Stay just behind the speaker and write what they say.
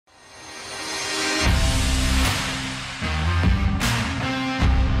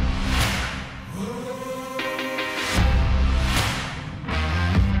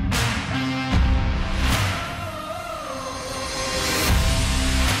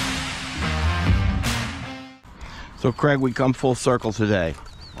So Craig, we come full circle today.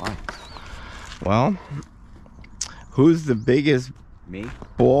 Why? Well, who's the biggest Me?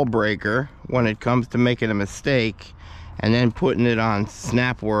 ball breaker when it comes to making a mistake and then putting it on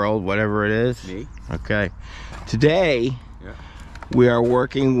Snap World, whatever it is? Me? Okay. Today, we are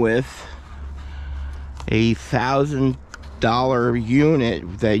working with a $1,000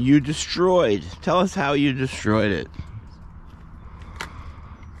 unit that you destroyed. Tell us how you destroyed it.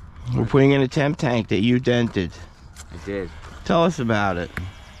 We're putting in a temp tank that you dented. I did. Tell us about it.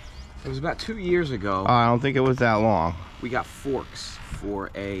 It was about 2 years ago. I don't think it was that long. We got forks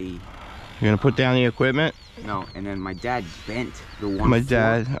for a... You're gonna put down the equipment? No, and then my dad bent the one My fork,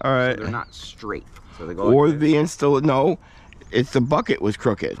 dad, all right. so they're not straight. So they go Or like the install, no, it's the bucket was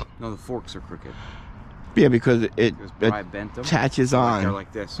crooked. No, the forks are crooked. Yeah, because it Because Bri bent them. attaches So on. they're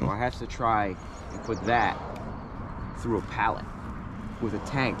like this. So I have to try and put that through a pallet with a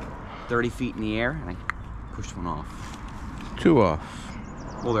tank 30 feet in the air, and I pushed one off. Two off.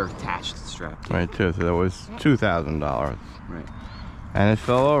 Well, they're attached, strapped. Right, too. So that was $2,000. Right. And it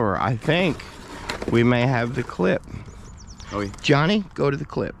fell over. I think we may have the clip. Oh, yeah. Johnny, go to the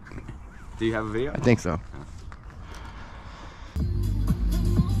clip. Do you have a video? I think so.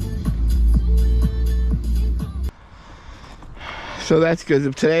 So that's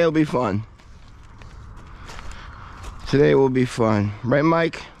good. Today will be fun. Today will be fun. Right,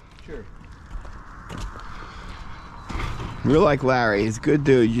 Mike? Sure. You're like Larry. He's a good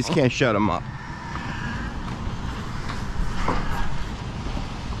dude. You just can't shut him up.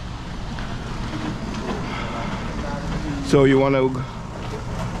 So you want to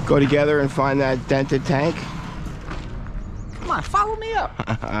go together and find that dented tank? Come on, follow me up.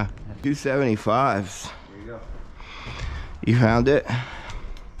 275s. There you go. You found it?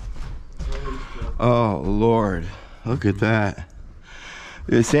 Oh, Lord. Look at that.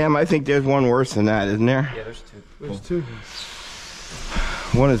 Sam, I think there's one worse than that, isn't there? Yeah, there's two. There's two.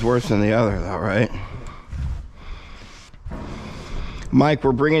 One is worse than the other, though, right? Mike,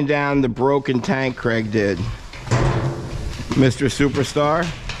 we're bringing down the broken tank Craig did. Mr. Superstar.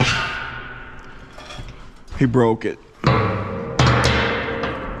 He broke it.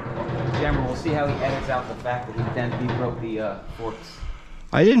 Jammer, we'll see how he edits out the fact that he broke the forks.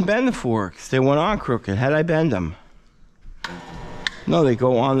 I didn't bend the forks. They went on crooked. How'd I bend them? No, they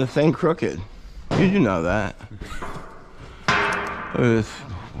go on the thing crooked. You do know that. Look at this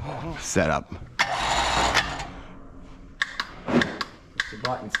setup. Push the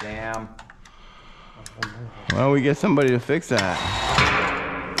button, Sam. Well, we get somebody to fix that.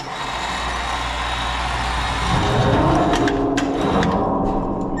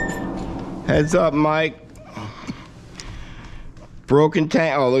 Heads up, Mike. Broken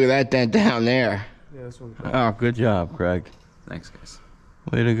tank. Oh, look at that dent down there. Yeah, this one. Oh, good job, Craig. Thanks, guys.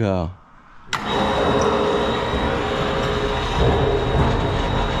 Way to go.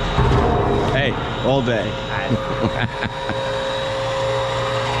 Hey, all day.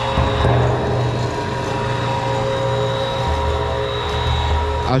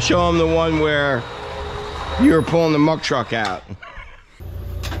 I'll show him the one where you were pulling the muck truck out.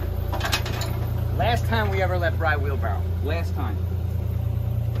 Last time we ever let Bri wheelbarrow. Last time.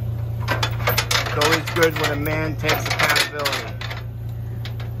 It's always good when a man takes accountability.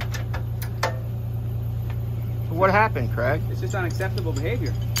 So what happened, Craig? It's just unacceptable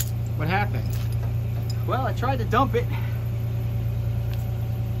behavior. What happened? Well, I tried to dump it.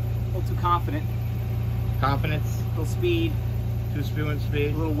 A little too confident. Confidence, A little speed. 2 spoon A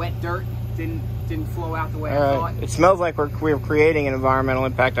speed. little wet dirt. Didn't flow out the way I All thought. right. It smells like we're creating an environmental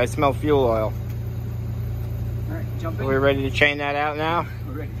impact. I smell fuel oil. All right, jump in. Are we ready to chain that out now?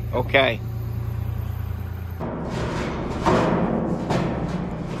 We're ready. Okay.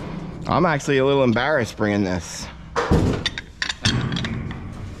 I'm actually a little embarrassed bringing this. I'm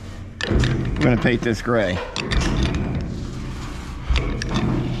gonna paint this gray.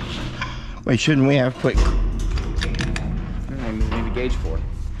 Wait, shouldn't we have put... Maybe gauge for it.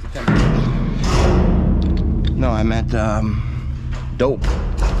 No, I meant dope.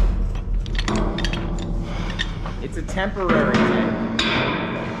 It's a temporary thing.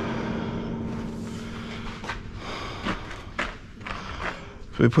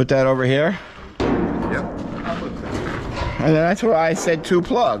 So we put that over here? Yep. And then that's where I said 2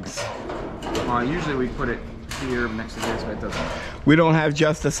 plugs. Usually we put it here next to this, but it doesn't. We don't have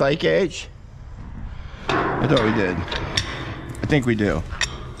just a sight gauge? I thought we did. I think we do.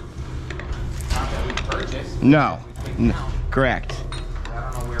 Not that we purchased. No. Correct. I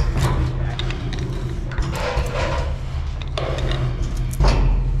don't know where we put that.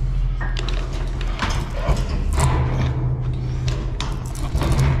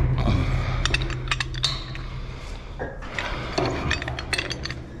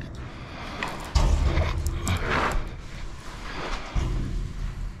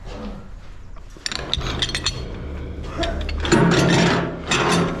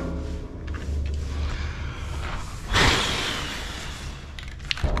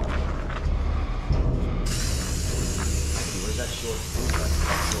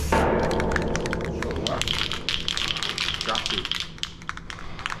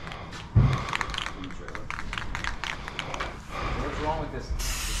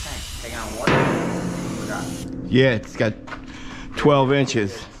 Yeah, it's got 12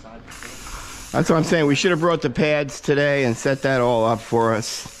 inches. That's what I'm saying. We should have brought the pads today and set that all up for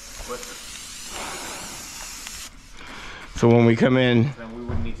us. So when we come in... Then we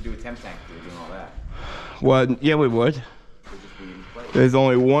wouldn't need to do a temp tank if we were doing all that. Well, yeah, we would. There's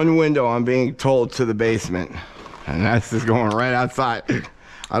only one window I'm being told to the basement. And that's just going right outside.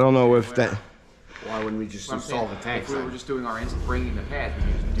 I don't know if that... Why wouldn't we just install the tank? If we were just doing our bringing the pads,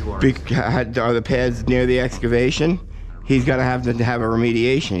 we could just do our... Are the pads near the excavation? He's got to have a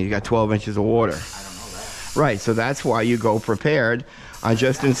remediation. He's got 12 inches of water. I don't know that. Right, so that's why you go prepared on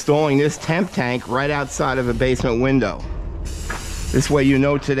just installing this temp tank right outside of a basement window. This way you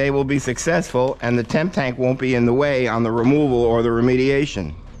know today will be successful and the temp tank won't be in the way on the removal or the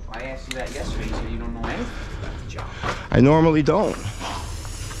remediation. I asked you that yesterday. You said you don't know anything about the job. I normally don't.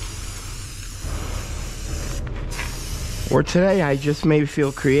 Or today I just may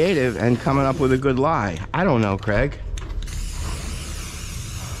feel creative and coming up with a good lie. I don't know, Craig.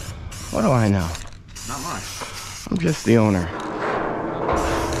 What do I know? Not much. I'm just the owner.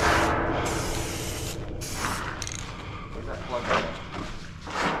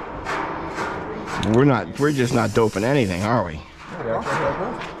 We're just not doping anything, are we?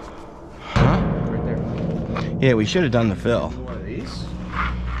 Huh? Right there. Yeah, we should have done the fill. One of these?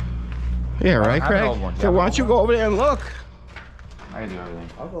 Yeah, right, Craig? So why don't you go over there and look? I can do everything.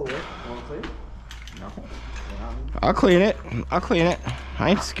 I'll go look. Want to clean it? No. I'll clean it. I'll clean it.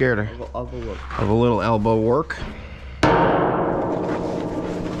 I ain't scared I'll go look. of a little elbow work. Can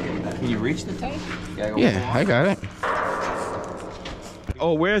you reach the tank? Yeah, I got it.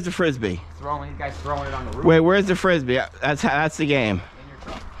 Oh, where's the frisbee? You guys throwing it on the roof? Wait, where's the frisbee? That's the game. In your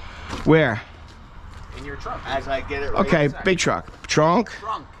truck. Where? In your truck. As I get it right Okay, inside. big truck. Trunk?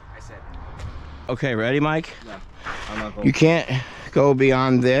 Trunk, I said. Okay, ready, Mike? No. I'm not going. You can't go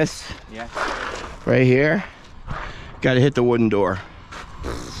beyond this. Yeah. Right here. Got to hit the wooden door.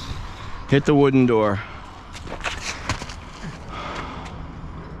 Hit the wooden door. I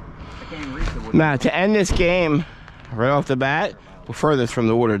can't even reach the wood. Now, to end this game, right off the bat, we're furthest from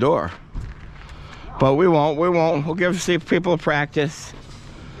the wooden door. But we won't. We'll give people a practice.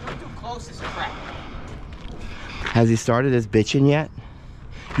 You're too close to crack. Has he started his bitching yet?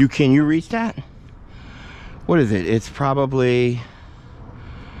 Can you reach that? What is it? It's probably,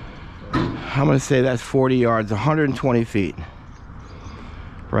 I'm gonna say that's 40 yards, 120 feet.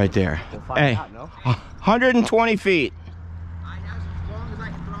 Right there. We'll find Hey, out, no? 120 feet. As long as I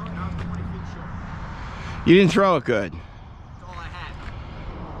can throw it, I was 20 feet short. You didn't throw it good. That's all I had.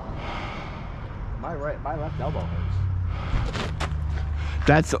 My left elbow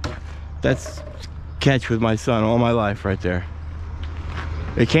hurts. That's catch with my son all my life right there.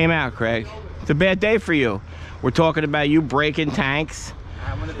 It came out, Craig. It's a bad day for you. We're talking about you breaking tanks,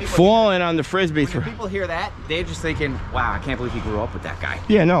 falling on the frisbee. When people hear that, they're just thinking, wow, I can't believe he grew up with that guy.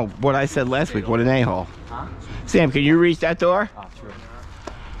 Yeah, no, what I said last week, what an a-hole. Huh? Sam, can you reach that door? Oh, true.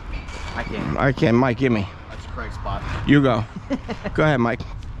 I can't. I can, Mike, give me. That's Craig's spot. You go. Go ahead, Mike.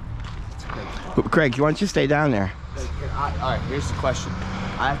 Craig, why don't you stay down there? All right, here's the question.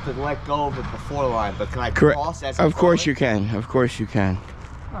 I have to let go of it before the line, but can I Correct. cross as I Of course throw you can. Of course you can.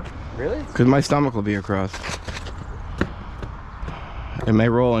 Really? Because my stomach will be across. It may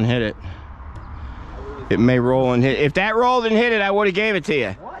roll and hit it. It may roll and hit. If that rolled and hit it, I would have gave it to you.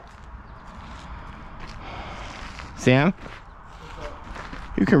 What? Sam?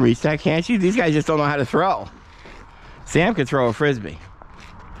 You can reach that, can't you? These guys just don't know how to throw. Sam can throw a frisbee.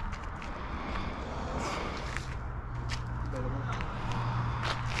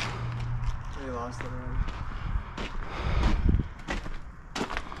 They lost it already.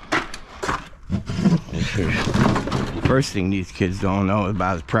 First thing these kids don't know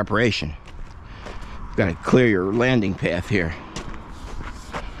about is preparation. You've got to clear your landing path here.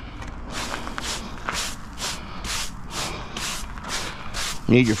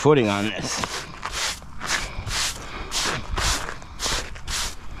 You need your footing on this.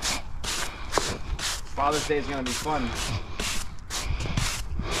 Father's Day is gonna be fun.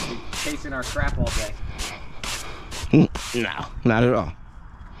 We'll be chasing our crap all day. No, not at all.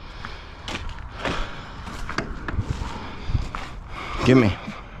 Give me.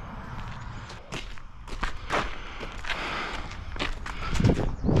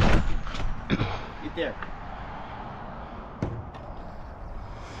 Get there.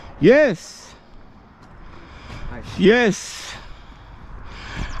 Yes. Nice. Yes.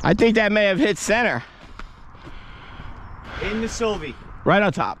 I think that may have hit center. In the Sylvie. Right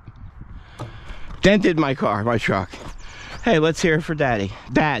on top. Dented my car, my truck. Hey, let's hear it for Daddy.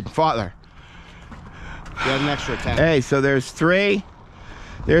 Dad, father. You have an extra 10. Hey, so there's 3.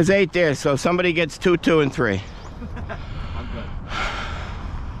 There's 8 there, so somebody gets 2, 2, and 3. I'm good.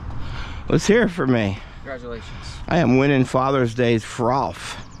 Let's hear it for me. Congratulations. I am winning Father's Day's for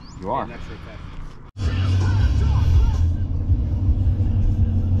Ralph. You are.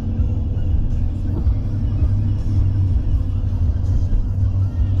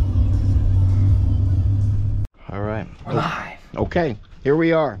 All right. We're live. Okay, here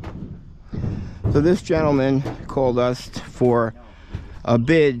we are. So this gentleman called us for a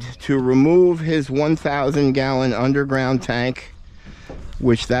bid to remove his 1,000-gallon underground tank,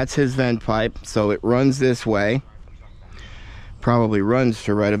 which that's his vent pipe. So it runs this way, probably runs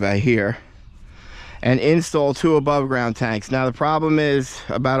to right about here, and install 2 above ground tanks. Now the problem is,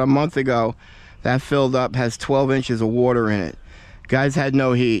 about a month ago, that filled up, has 12 inches of water in it. Guys had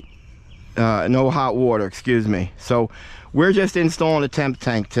no heat. No hot water, excuse me. So we're just installing a temp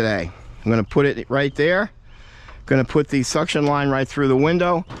tank today. I'm going to put it right there. Going to put the suction line right through the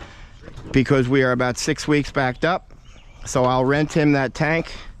window because we are about 6 weeks backed up. So I'll rent him that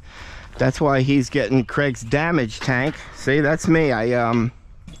tank. That's why he's getting Craig's damaged tank. See, that's me. I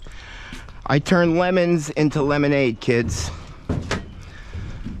turn lemons into lemonade, kids.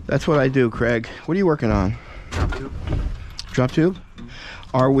 That's what I do, Craig. What are you working on? Drop tube. Drop tube?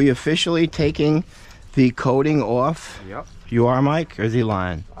 Are we officially taking the coating off? Yep. You are, Mike, or is he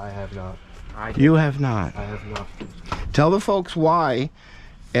lying? I have not. You have not. I have not. Tell the folks why,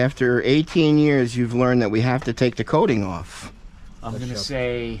 after 18 years, you've learned that we have to take the coating off. I'm gonna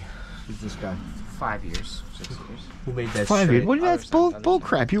say Who's this guy? 5 years, 6 years. Who made that 5 years. shit? What? That's bull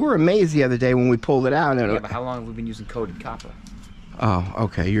crap. You were amazed the other day when we pulled it out. And Yeah, but how long have we been using coated copper? oh,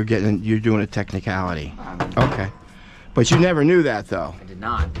 okay. You're doing a technicality. Okay, but you never knew that though. I did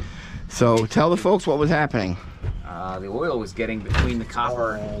not. So tell the folks what was happening. The oil was getting between the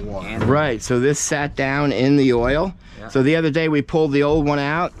copper and Right, so this sat down in the oil. Yeah. So the other day we pulled the old one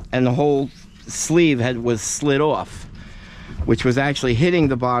out and the whole sleeve was slid off, which was actually hitting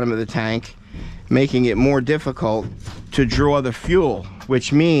the bottom of the tank, making it more difficult to draw the fuel,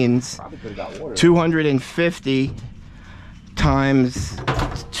 which means probably could have got water. 250 times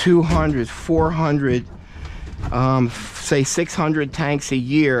 200, 400, say 600 tanks a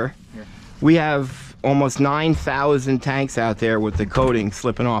year. Yeah. We have almost 9,000 tanks out there with the coating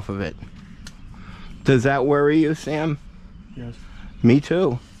slipping off of it. Does that worry you, Sam? Yes. Me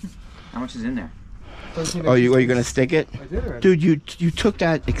too. How much is in there? Oh, are you gonna stick it? I did already. Dude, you took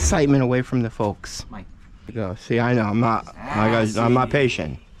that excitement away from the folks. Mike. Go. See, I know I'm not. I'm not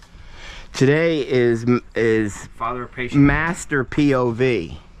patient. Today is Father of patience. Master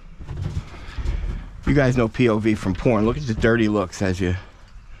POV. You guys know POV from porn. Look at the dirty looks as you.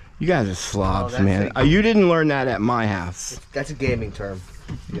 You guys are slobs, that's man. a- You didn't learn that at my house. That's a gaming term.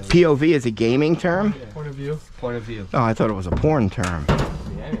 POV is a gaming term? Point of view. Point of view. Oh, I thought it was a porn term.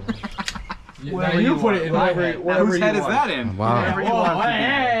 Whatever you put it in my head. Whose head is that in? Wow. Oh,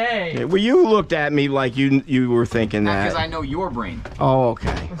 hey. Yeah, well, you looked at me like you were thinking Because I that. know your brain. Oh,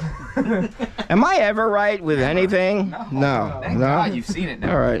 okay. Am I ever right with anything? No. Thank God you've seen it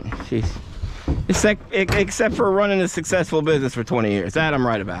now. All right. Jeez. Except for running a successful business for 20 years. That I'm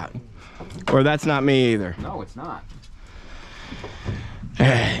right about. Or that's not me either. No, it's not.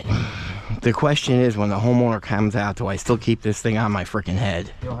 The question is, when the homeowner comes out, do I still keep this thing on my freaking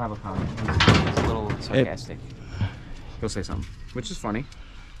head? He'll have a comment. He's a little sarcastic. He'll say something, which is funny.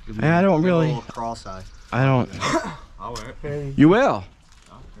 I don't really. Cross-eye. I don't. I'll wear it. You will.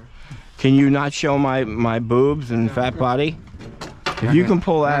 Can you not show my boobs and fat body? If you can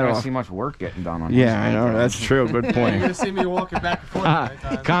pull I that don't off. see much work getting done on Yeah, I know. That's true. Good You're point. gonna see me walking back and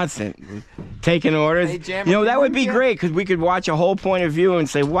forth. Constant. Taking orders. Hey, Jam, You know, that would be yeah. great because we could watch a whole point of view and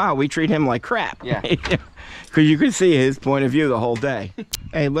say, wow, we treat him like crap. Yeah. Because you could see his point of view the whole day.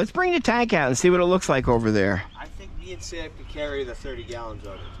 Hey, let's bring the tank out and see what it looks like over there. I think me and Sam can carry the 30 gallons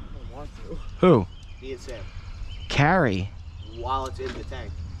of it. I want to. Who? Me and Sam. Carry? While it's in the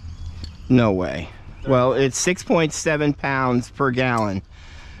tank. No way. Well, it's 6.7 pounds per gallon.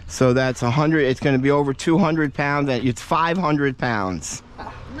 So that's 100. It's going to be over 200 pounds. And it's 500 pounds.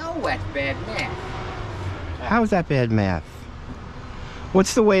 No, that's bad math. How is that bad math?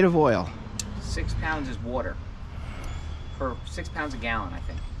 What's the weight of oil? 6 pounds is water. Per 6 pounds a gallon, I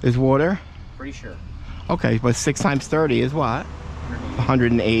think. Is water? Pretty sure. Okay, but 6 times 30 is what?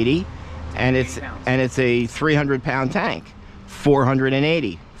 180. And it's 180 pounds. and it's a 300-pound tank.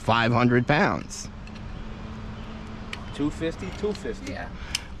 480. 500 pounds. 250, 250. Yeah.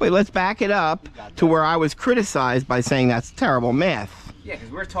 Wait, let's back it up to where I was criticized by saying that's terrible math. Yeah, because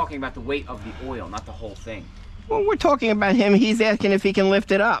we're talking about the weight of the oil, not the whole thing. Well, we're talking about him. He's asking if he can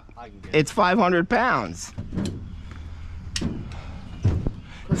lift it up. I can get It's 500 pounds.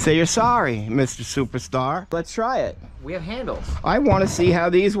 Say you're sorry, Mr. Superstar. Let's try it. We have handles. I want to see how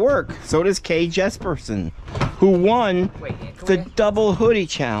these work. So does Kay Jesperson, who won Wait, the double hoodie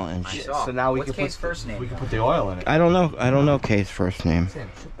challenge. So now we What's can Kay's first name? We can put the oil in it. I don't know Kay's first name.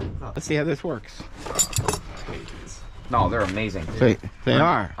 Let's see how this works. No, they're amazing. They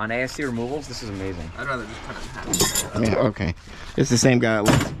are. On ASC removals, this is amazing. I'd rather just cut it in half. Yeah, okay. It's the same guy that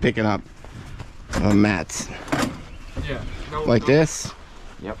was picking up mats. Yeah. No, Like this.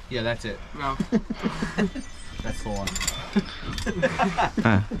 Yeah, that's it. No. That's the one.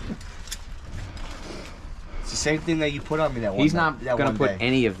 Huh. It's the same thing that you put on me that one. He's not that gonna one put day.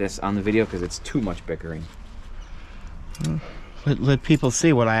 any of this on the video because it's too much bickering. Let people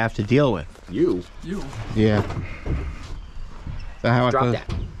see what I have to deal with. You. Yeah. So how I Drop put-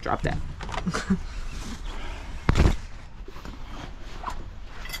 that. Drop that.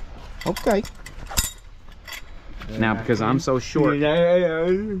 Okay. Now, because I'm so short.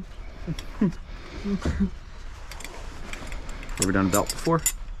 Ever done a belt before?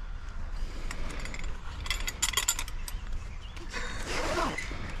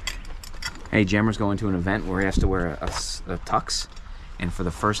 Hey, Jammer's going to an event where he has to wear a tux, and for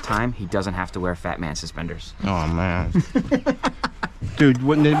the first time, he doesn't have to wear Fat Man suspenders. Oh man. Dude,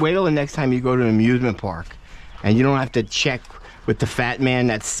 wait till the next time you go to an amusement park and you don't have to check with the fat man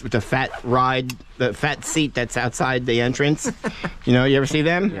that's with the fat ride, the fat seat that's outside the entrance. You know, you ever see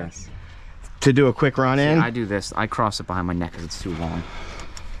them? Yes. To do a quick run in? I do this. I cross it behind my neck because it's too long.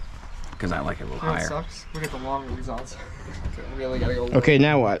 Because I like it a little You know what higher. sucks? We get the long results. Really gotta go. Okay,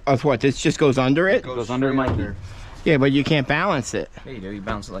 now what? What? This just goes under it? Goes under my knee. Yeah, but you can't balance it. Yeah, you do. You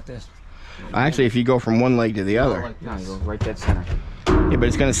bounce it like this. Actually, if you go from one leg to the other. Like No, you this. go right dead center. Yeah, but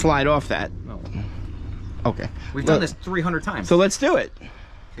it's gonna slide off that. No. Okay. We've Well, done this 300 times. So let's do it.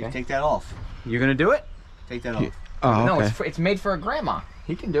 Okay. Take that off. You're gonna do it? Take that off. Oh, No, okay. it's made for a grandma.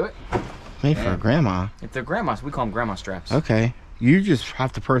 He can do it. Made for a grandma. If they're grandmas, we call them grandma straps. Okay. You just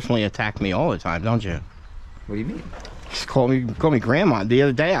have to personally attack me all the time, don't you? What do you mean? Just call me grandma. The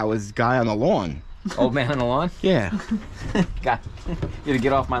other day I was guy on the lawn. Old man on the lawn? Yeah. God, you to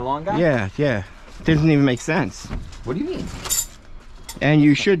get off my lawn, guy? Yeah. Didn't even make sense. What do you mean? And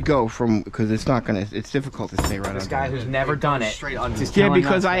you should go from because it's difficult to stay right This under. guy who's never done it. Straight under. Just Yeah, telling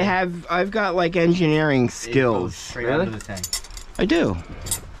because us- I've got like engineering It goes skills. straight Really? under the tank. I do.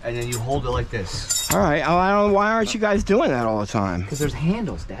 And then you hold it like this. All right. Oh, I don't. Why aren't you guys doing that all the time? Because there's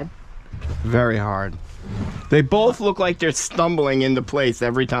handles, Dad. Very hard. They both look like they're stumbling into place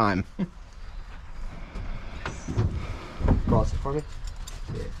every time. Cross it for me?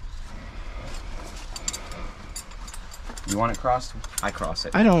 You want it crossed? I cross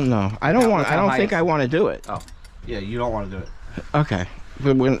it. I don't know. I don't Now, want. look I how don't high think it- I want to do it. Yeah, you don't want to do it. Okay.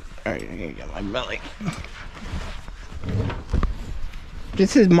 But when, all right, I gotta get my belly.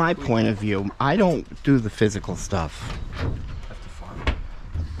 This is my point of view. I don't do the physical stuff.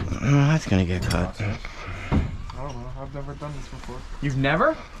 That's gonna get cut. I don't know. I've never done this before. You've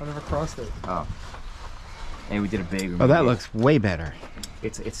never? I've never crossed it. Hey, we did a big. Oh, that looks way better.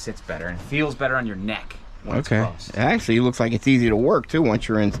 It sits better and feels better on your neck when Okay. it's crossed. It actually looks like it's easy to work too once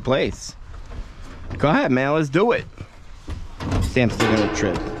you're in place. Go ahead, man. Let's do it. Sam's still gonna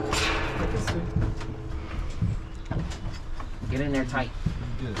trip. Get in there tight.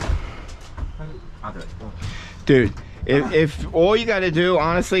 I'll do it. Dude, if all you got to do,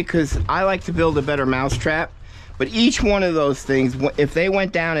 honestly, because I like to build a better mousetrap, but each one of those things, if they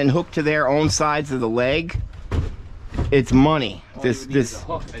went down and hooked to their own sides of the leg, it's money.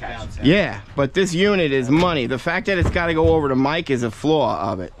 Yeah, but this unit is money. The fact that it's got to go over to Mike is a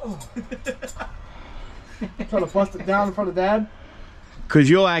flaw of it. Try to bust it down in front of Dad. Because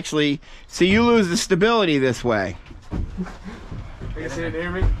you'll actually, see, you lose the stability this way. You guys didn't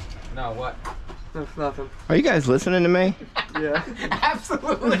hear me? No, what? That's nothing. Are you guys listening to me? Yeah.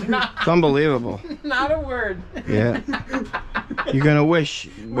 Absolutely not. It's unbelievable. Not a word. Yeah. You're going to wish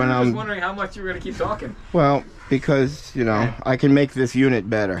when I was I'm, wondering how much you were gonna keep talking. well, because, you know, I can make this unit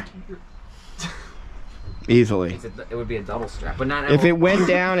better. Easily. It would be a double strap, but not. If it went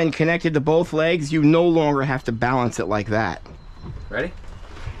down and connected to both legs, you no longer have to balance it like that. Ready?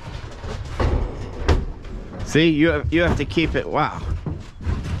 See, you have to keep it. Wow,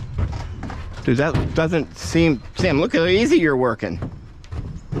 dude, that doesn't seem. Sam, look how easy you're working.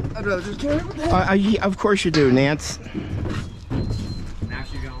 I'd rather just carry it with Dad. Of course you do, Nance. Now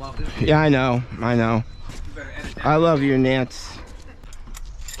she's gonna love this. Yeah, I know. You better edit that. I love you, Nance.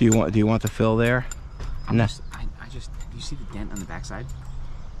 Do you want the fill there? No, I just. Do you see the dent on the backside?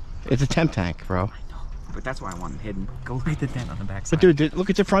 it's a temp tank, bro. I know. But that's why I want it hidden. Go look at the dent on the back side. But dude, look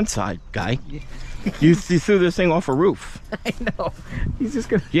at the front side, guy. You threw this thing off a roof. I know. He's just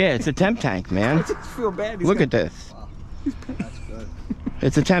gonna. Yeah, it's a temp tank, man. I just feel bad. Look at this. That's good.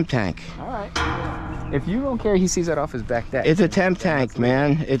 It's a temp tank. All right. If you don't care, he sees that off his back deck. It's a temp tank,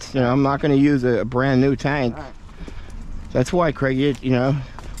 man. It's, you know, I'm not going to use a brand new tank. All right. That's why, Craig, you know,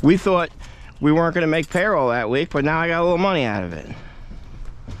 we thought we weren't going to make payroll that week, but now I got a little money out of it.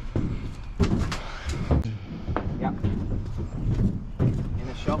 Yep. And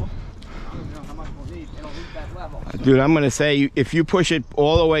a shovel. I don't know how much we'll need. It'll reach that level. Dude, I'm going to say, if you push it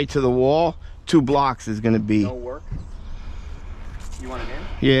all the way to the wall, 2 blocks is going to be... No work. You want it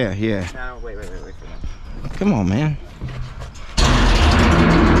in? Yeah, yeah. No, wait for that. Come on, man.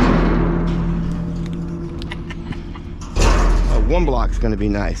 1 block's gonna be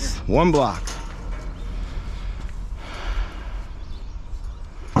nice. 1 block.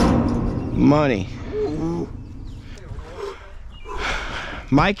 Money.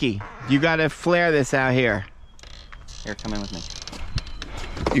 Mikey, you gotta flare this out here. Here, come in with me.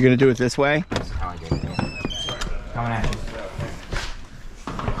 You're gonna do it this way? This is how I did it. Coming at you.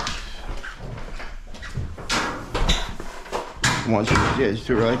 Once you just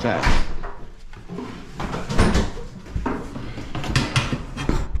do it like that.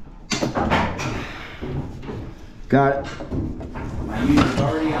 Got it. My unit's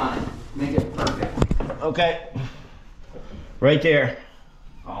already on it. Make it perfect. Okay. Right there.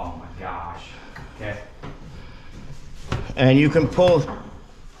 Oh my gosh. Okay. And you can pull.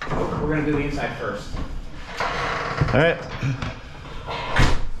 We're gonna do the inside first. All right.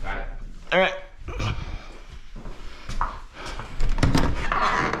 Got it. All right.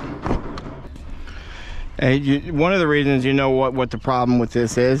 Hey, one of the reasons you know what the problem with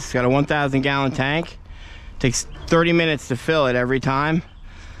this is, it's got a 1,000 gallon tank. Takes 30 minutes to fill it every time.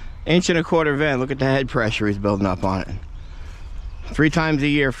 1.25 vent. Look at the head pressure he's building up on it. 3 times a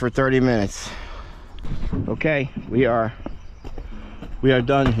year for 30 minutes. Okay, we are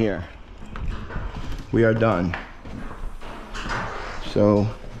done here. We are done. So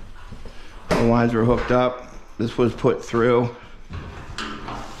the lines were hooked up. This was put through.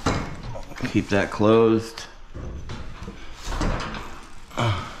 Keep that closed.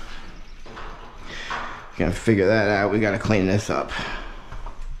 Gonna figure that out. We gotta clean this up.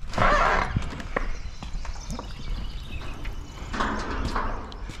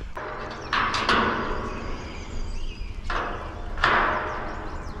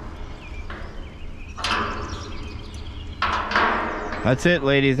 That's it,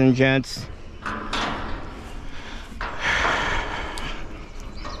 ladies and gents.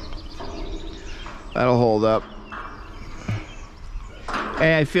 That'll hold up.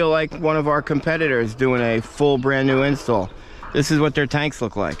 Hey, I feel like one of our competitors doing a full brand new install. This is what their tanks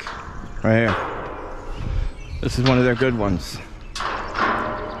look like. Right here. This is one of their good ones.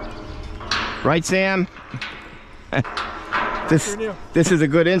 Right, Sam? This is a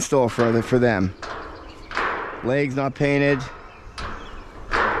good install for them. Legs not painted. It's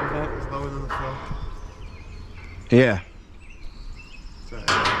lower than the floor. Yeah.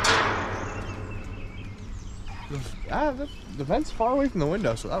 The vent's far away from the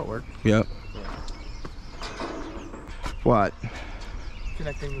window, so that'll work. Yep. What?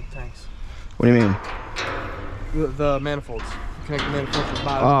 Connecting the tanks. What do you mean? The manifolds. Connect the manifolds to the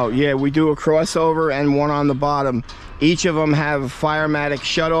bottom. Oh, yeah, we do a crossover and one on the bottom. Each of them have Firematic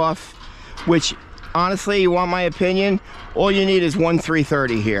shutoff, which, honestly, you want my opinion? All you need is 1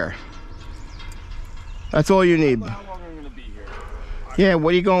 330 here. That's all you need. How long are we going to be here? Yeah,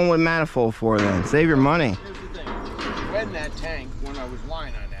 what are you going with manifold for then? Save your money. Here's the thing. When that tank, when I was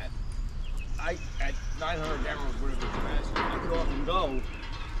lying on that, I at 900 gallons, whatever it's capacity, I could often go.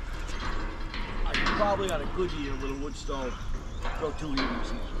 I could probably on a good year with a wood stove throw 2 heating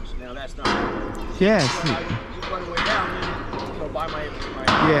seasons. Now that's not. Yes. When I run way down, then buy my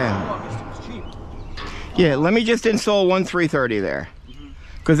Yeah. August, it was cheap. Yeah, let me just install 1 330 there.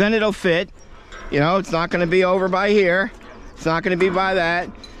 Because then it'll fit. You know, it's not going to be over by here. It's not going to be by that.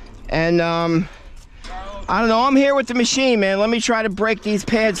 And, I don't know. I'm here with the machine, man. Let me try to break these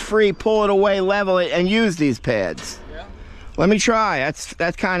pads free, pull it away, level it, and use these pads. Yeah. Let me try.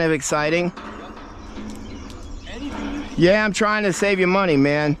 That's kind of exciting. Anything Yeah, I'm trying to save you money,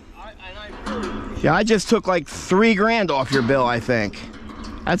 man. I really appreciate Yeah, I just took like 3 grand off your bill, I think.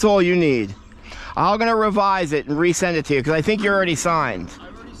 That's all you need. I'm going to revise it and resend it to you because I think you're already signed. I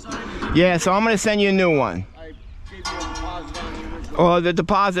already signed it. Yeah, so I'm going to send you a new one. I gave you a deposit on the original. Well, the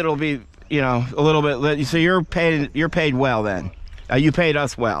deposit will be, you know, a little bit. So you're paid well then. You paid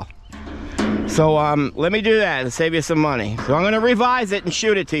us well. So let me do that to save you some money. So I'm going to revise it and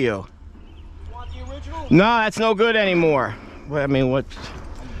shoot it to you. You want the original? No, that's no good anymore. Well, I mean, what?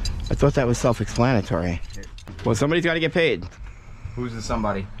 I thought that was self-explanatory. Well, somebody's got to get paid. Who's the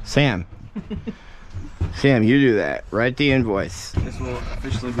somebody? Sam. Sam, you do that. Write the invoice. This will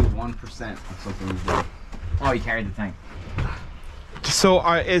officially be 1% of something we did. Oh, you carried the tank. So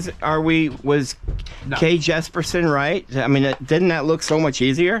was No. Kay Jesperson right? I mean, didn't that look so much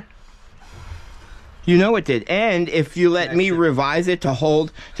easier? You know it did. And if you let me revise it to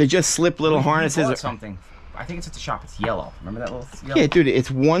just slip little harnesses. Bought something. I think it's at the shop. It's yellow. Remember that little yellow? Yeah, dude, it's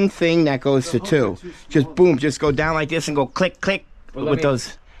one thing that goes to two. Just boom, just go down like this and go click, click with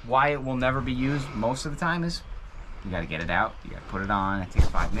those. Why it will never be used most of the time is you got to get it out. You got to put it on. It takes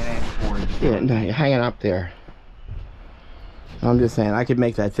 5 minutes. Or Yeah, no, you're hanging up there. I'm just saying, I could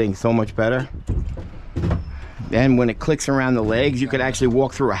make that thing so much better. And when it clicks around the legs, you could actually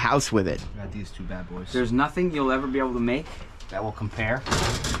walk through a house with it. Got these two bad boys. There's nothing you'll ever be able to make that will compare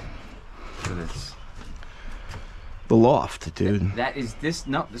to this. The loft, dude. That is this.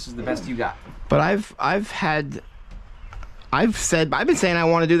 No, this is the best you got. But I've been saying I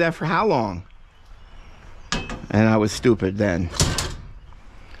want to do that for how long? And I was stupid then.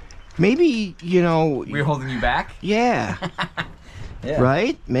 Maybe, you know. We're holding you back. Yeah. Yeah.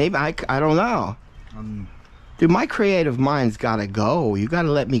 Right? Maybe I don't know. Dude, my creative mind's gotta go. You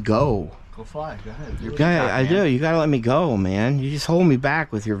gotta let me go. Go fly. Go ahead. You're Yeah, tough, I man. do. You gotta let me go, man. You just hold me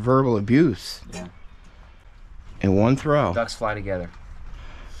back with your verbal abuse. Yeah. In one throw. Ducks fly together.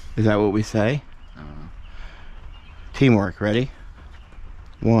 Is that what we say? I don't know. Teamwork. Ready?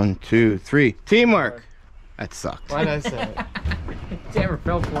 1, 2, 3. Teamwork. That sucked. Why did I say it? Never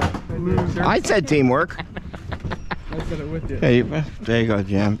fell for it. I said teamwork. I said it with you. Hey, there you go,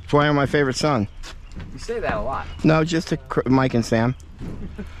 Jam. That's why you're my favorite son. You say that a lot. No, just to Mike and Sam.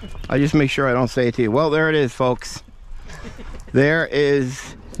 I just make sure I don't say it to you. Well, there it is, folks. There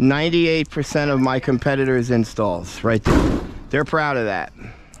is 98% of my competitors' installs right there. They're proud of that.